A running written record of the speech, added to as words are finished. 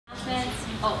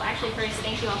Oh, actually, first,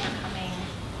 thank you all for coming.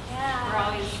 Yeah. We're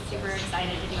always super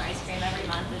excited to do ice cream every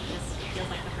month. It just feels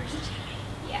like the first.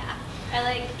 Yeah. I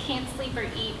like can't sleep or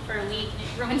eat for a week.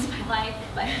 It ruins my life,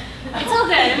 but it's all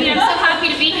good. I mean, I'm so happy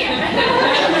to be here.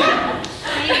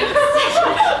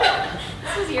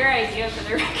 This was your idea for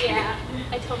the record. Yeah,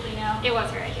 I totally know. It was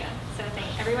her idea. So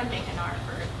everyone thank Anar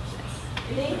for this.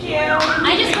 Thank you.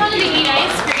 I just wanted to eat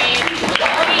ice cream.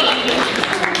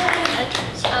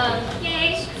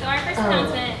 Yay! So our first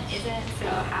announcement isn't so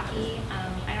happy.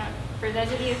 For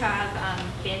those of you who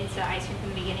have been to ice cream from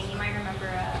the beginning, you might remember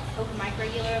an open mic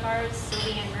regular of ours,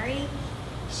 Sylvie Ann Murray.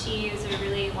 She was a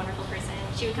really wonderful person.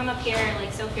 She would come up here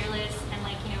like so fearless, and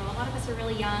like, you know, a lot of us are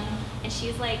really young, and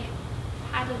she's like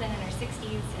had to have been in her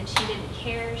 60s, and she didn't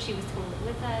care. She was totally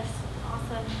with us.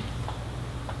 Awesome.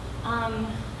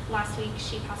 Last week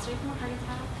she passed away from a heart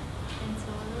attack, and so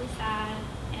we're really sad.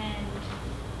 And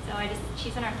so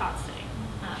she's in our thoughts today.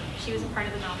 She was a part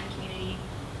of the Malvern community.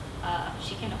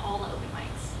 She came to all the open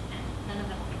mics, and none of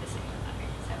them will be the same without her.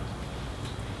 So,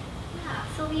 yeah,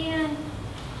 Sylvia,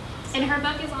 and her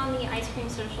book is on the Ice Cream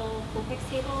Social Cool Picks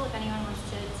table if anyone wants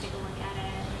to take a look at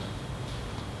it and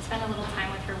spend a little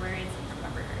time with her words and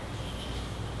remember her.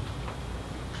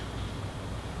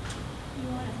 You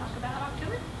want to talk about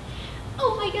October?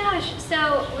 Oh my gosh,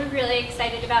 so we're really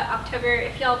excited about October.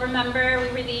 If y'all remember, we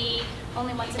were the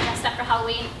only ones that dressed up for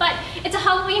Halloween, but it's a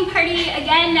Halloween party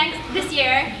again this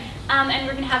year, and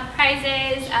we're gonna have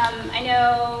prizes. I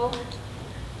know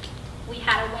we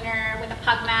had a winner with a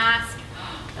pug mask.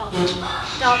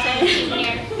 Dalton, she's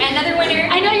here. And another winner.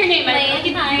 I know your name, I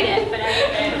didn't read it, but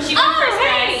she won first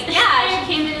prize. Yeah,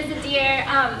 she came in as a deer.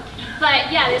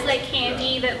 But yeah, there's like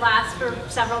candy that lasts for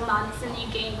several months, and you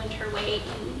gain winter weight,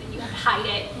 and then you hide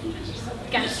it. And you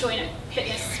gotta join a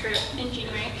fitness group in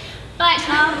January. But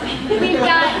we've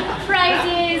got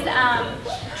prizes,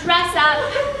 dress up.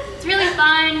 It's really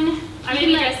fun. I'm gonna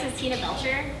be dressed as Tina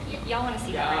Belcher. Y'all want to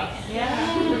see that, right?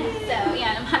 Yeah. So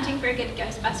yeah, I'm hunting for a good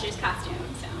Ghostbusters costume.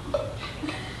 So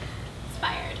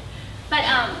inspired. But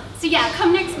so yeah,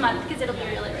 come next month because it'll be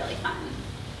really, really fun.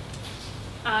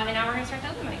 And now we're gonna start the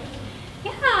open mic.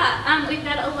 Yeah, we've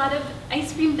got a lot of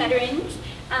ice cream veterans.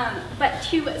 But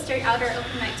to start out our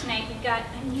open mic tonight, we've got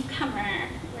a newcomer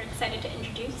we're excited to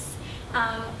introduce.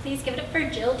 Please give it up for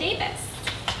Jill Davis.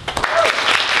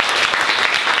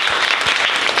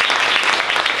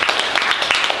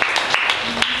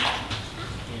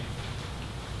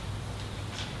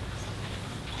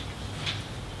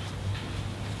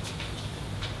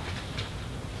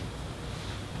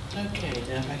 Okay,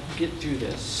 now if I can get through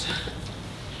this.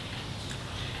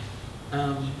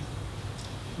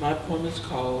 My poem is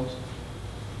called,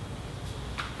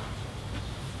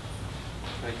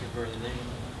 if I can remember the name,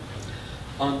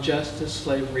 On Justice,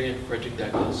 Slavery, and Frederick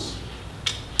Douglass.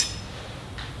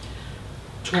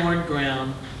 Torn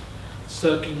ground,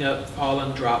 soaking up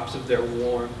fallen drops of their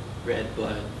warm red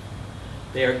blood.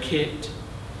 They are kicked,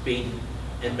 beaten,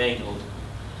 and mangled.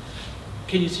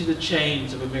 Can you see the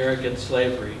chains of American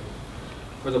slavery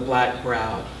for the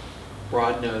black-browed,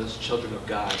 broad-nosed children of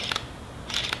God?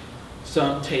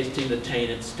 Some tasting the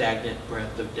tainted, stagnant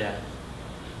breath of death.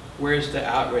 Where's the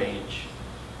outrage?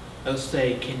 Oh,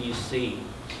 say, can you see?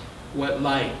 What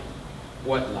light?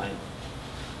 What light?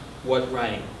 What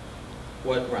right?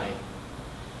 What right?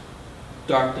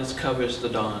 Darkness covers the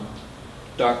dawn.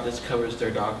 Darkness covers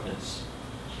their darkness.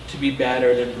 To be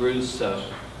battered and bruised so.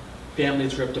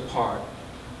 Families ripped apart.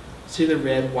 See the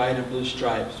red, white, and blue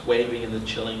stripes waving in the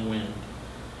chilling wind,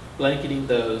 blanketing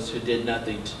those who did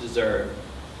nothing to deserve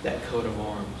that coat of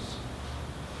arms.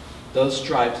 Those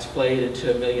stripes flayed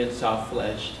into a million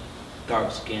soft-fleshed,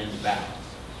 dark-skinned backs.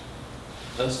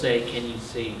 Oh, say, can you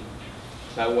see?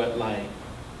 By what light?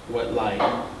 What light?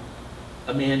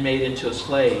 A man made into a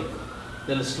slave,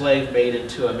 then a slave made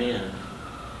into a man.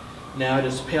 Now it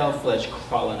is pale flesh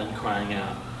crawling and crying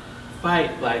out,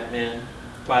 fight, black man,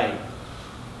 fight.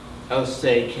 Oh,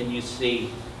 say, can you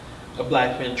see? A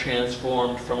black man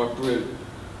transformed from a brute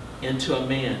into a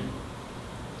man.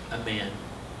 A man.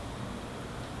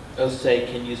 Oh, say,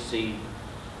 can you see?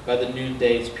 By the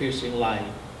noonday's piercing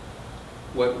light,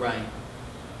 what right?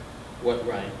 What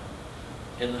right?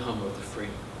 In the home of the free.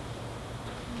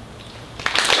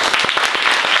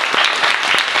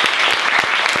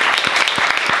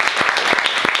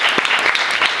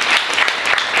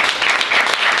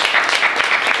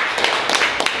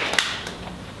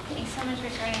 Thanks so much for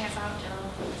starting us off, Jill.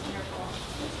 It's wonderful.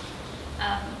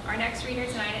 Our next reader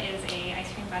tonight is a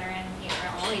ice cream veteran. We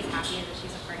are always happy that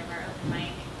she's a part of our open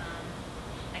mic.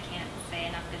 I can't say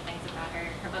enough good things about her.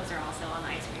 Her books are also on the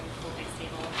ice cream cool picks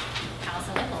table.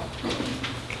 Allyso Whipple.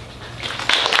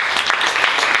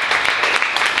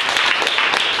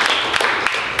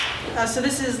 So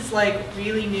this is like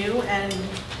really new, and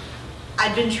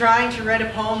I'd been trying to write a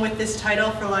poem with this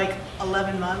title for like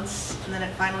 11 months, and then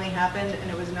it finally happened, and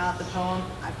it was not the poem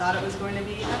I thought it was going to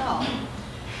be at all.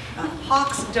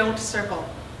 Hawks don't circle.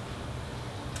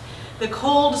 The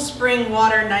cold spring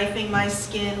water knifing my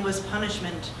skin was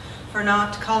punishment for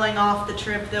not calling off the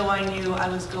trip, though I knew I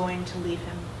was going to leave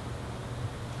him.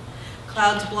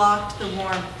 Clouds blocked the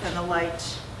warmth and the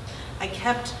light. I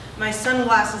kept my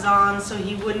sunglasses on so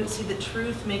he wouldn't see the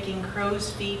truth making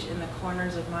crow's feet in the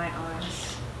corners of my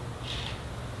eyes.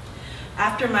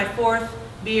 After my 4th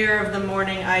beer of the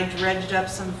morning, I dredged up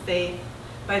some faith.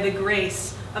 By the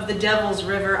grace of the devil's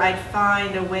river, I'd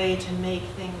find a way to make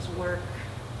things work.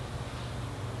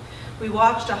 We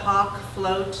watched a hawk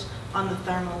float on the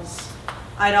thermals.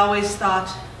 I'd always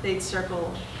thought they'd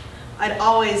circle. I'd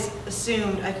always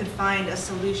assumed I could find a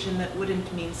solution that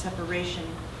wouldn't mean separation.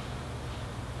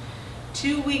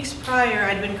 2 weeks prior,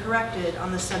 I'd been corrected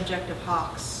on the subject of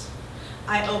hawks.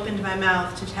 I opened my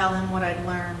mouth to tell him what I'd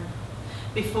learned.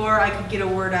 Before I could get a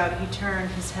word out, he turned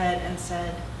his head and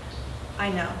said, "I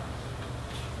know."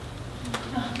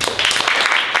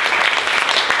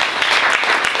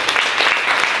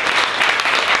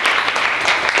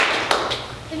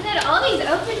 Isn't it all these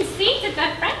open seats at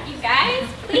the front, you guys?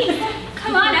 Please,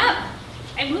 come on up.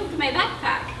 I moved my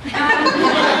backpack.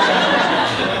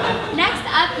 Next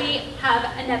up, we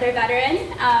have another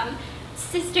veteran,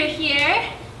 sister here.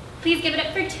 Please give it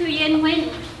up for Tu-Uyen.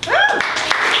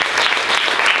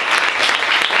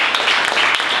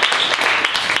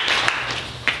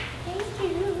 Thank you.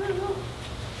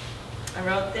 I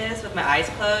wrote this with my eyes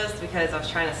closed because I was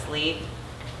trying to sleep.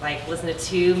 Like, listen to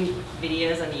 2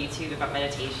 videos on YouTube about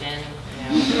meditation, you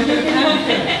know.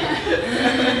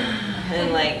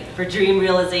 And like for dream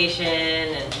realization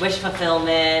and wish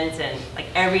fulfillment, and like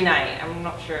every night. I'm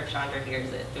not sure if Chandra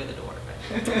hears it through the door,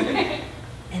 but.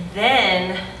 And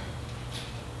then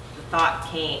the thought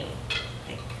came,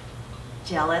 like,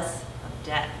 jealous of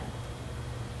death.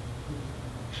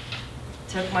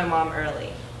 Took my mom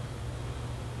early.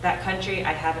 That country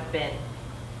I haven't been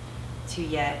to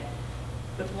yet,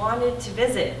 but wanted to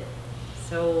visit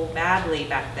so badly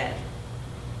back then.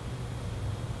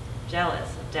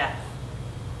 Jealous of death.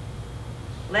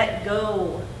 Let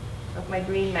go of my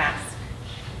green mask,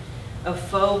 of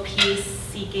faux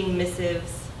peace-seeking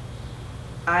missives.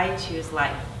 I choose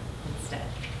life instead.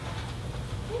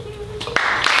 Thank you.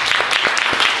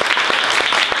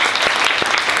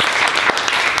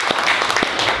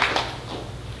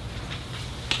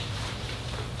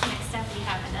 Next up, we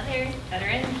have another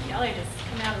veteran. Y'all are just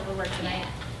coming out of the woodwork tonight.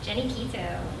 Jenny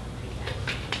Keto.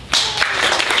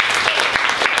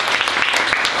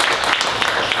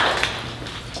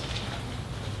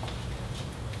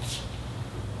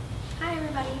 Hi,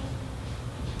 everybody.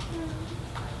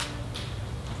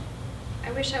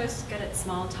 I wish I was good at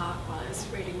small talk while I was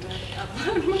waiting to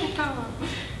upload my poem.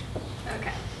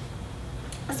 Okay.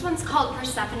 This one's called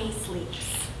Persephone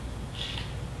Sleeps.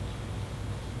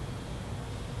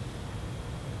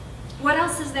 What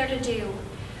else is there to do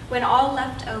when all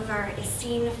left over is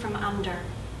seen from under?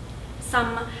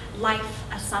 Some life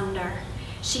asunder.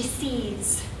 She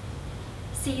sees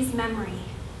memory,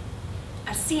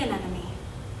 a sea anemone.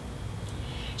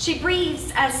 She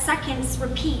breathes as seconds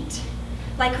repeat,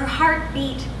 like her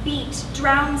heartbeat beat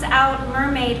drowns out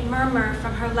mermaid murmur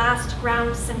from her last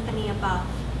ground symphony above.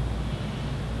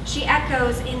 She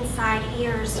echoes inside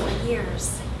ears for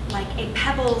years, like a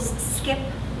pebble's skip,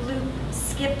 loop,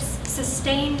 skips,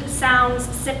 sustained sounds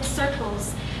sip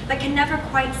circles that can never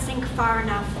quite sink far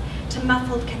enough to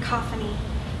muffled cacophony.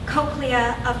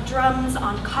 Cochlea of drums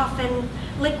on coffin,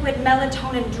 liquid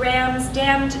melatonin drams,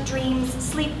 damned dreams,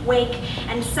 sleep, wake,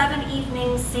 and 7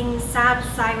 evenings sing sad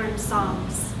siren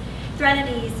songs.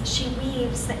 Threnodies she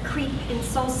weaves that creep in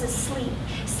solstice sleep,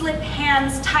 slip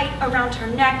hands tight around her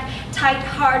neck, tight,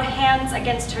 hard hands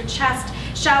against her chest,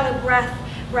 shallow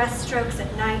breath strokes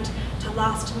at night to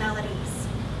lost melodies.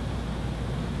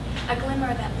 A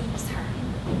glimmer that leaves her.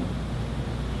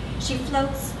 She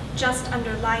floats just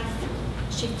under life.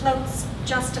 She floats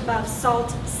just above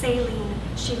salt saline.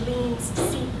 She leans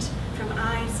seeped from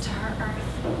eyes to her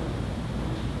earth.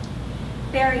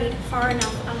 Buried far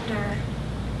enough under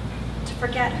to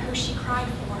forget who she cried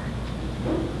for.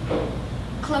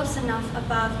 Close enough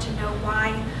above to know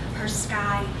why her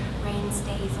sky rains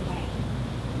days away.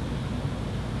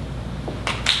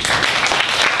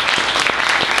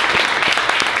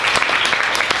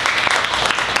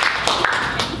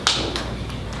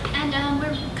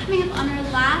 Coming up on our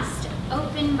last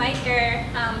open micer,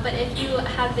 but if you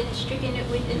have been stricken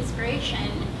with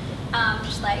inspiration,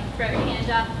 just like throw your hand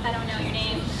up. I don't know your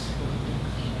name.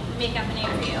 make up a name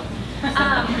for you.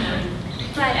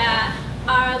 But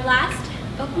our last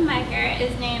open micer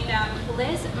is named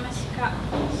Liz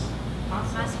Moskowitz.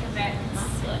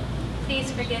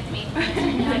 Please forgive me.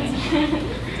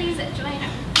 Please join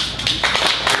her.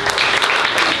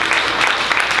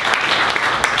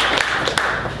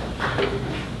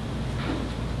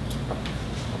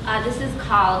 This is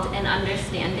called An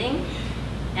Understanding,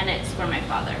 and it's for my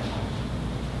father.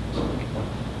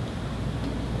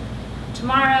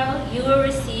 Tomorrow, you will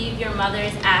receive your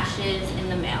mother's ashes in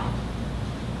the mail.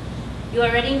 You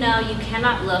already know you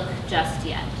cannot look just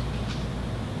yet.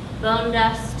 Bone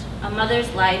dust, a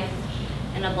mother's life,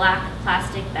 and a black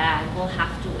plastic bag will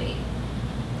have to wait.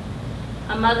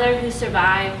 A mother who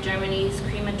survived Germany's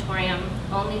crematorium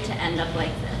only to end up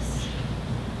like this.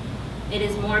 It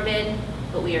is morbid,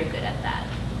 but we are good at that.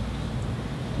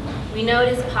 We know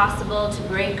it is possible to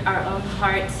break our own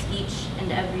hearts each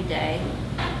and every day.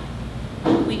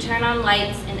 We turn on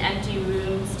lights in empty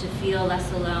rooms to feel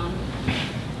less alone.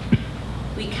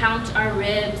 We count our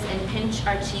ribs and pinch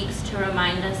our cheeks to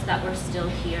remind us that we're still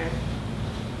here.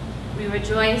 We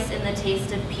rejoice in the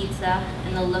taste of pizza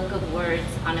and the look of words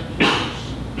on a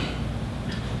page.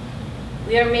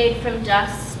 We are made from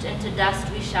dust, and to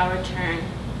dust we shall return.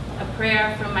 A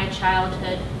prayer from my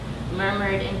childhood,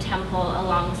 murmured in temple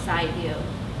alongside you.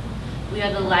 We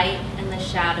are the light and the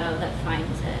shadow that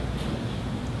finds it.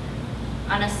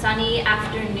 On a sunny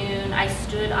afternoon, I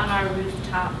stood on our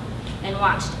rooftop and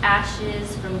watched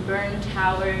ashes from burned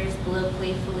towers blow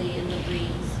playfully in the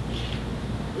breeze.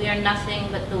 We are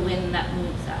nothing but the wind that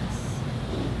moves us.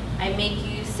 I make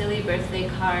you silly birthday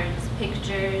cards,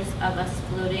 pictures of us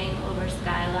floating over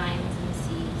skylines and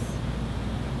seas.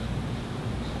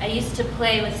 I used to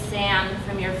play with sand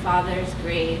from your father's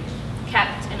grave,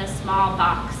 kept in a small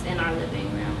box in our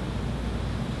living room.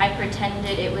 I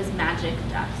pretended it was magic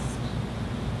dust.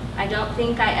 I don't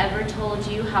think I ever told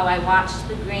you how I watched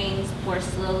the grains pour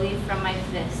slowly from my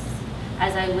fists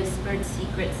as I whispered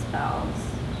secret spells.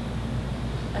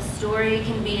 A story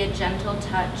can be a gentle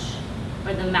touch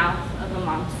or the mouth of a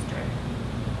monster.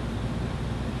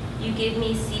 You give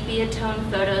me sepia-toned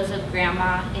photos of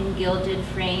Grandma in gilded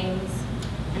frames,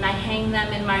 and I hang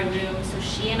them in my room so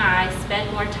she and I spend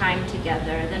more time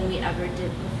together than we ever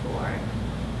did before.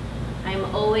 I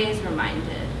am always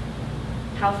reminded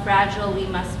how fragile we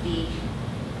must be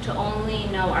to only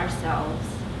know ourselves,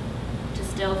 to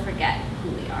still forget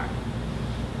who we are.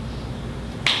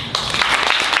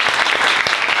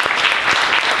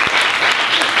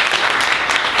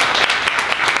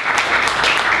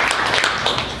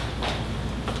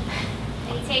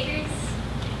 Any takers?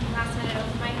 Last minute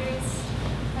open micers?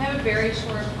 I have a very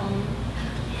short poem.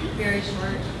 Very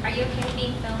short. Are you okay with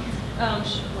being filmed?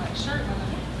 Sure.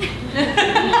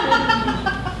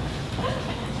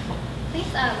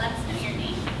 Please let us know your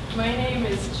name. My name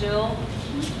is Jill.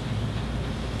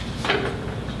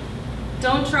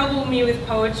 Don't trouble me with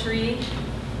poetry.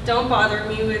 Don't bother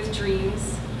me with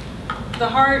dreams. The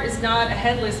heart is not a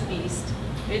headless beast.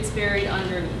 It's buried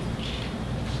underneath.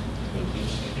 Thank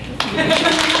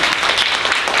you.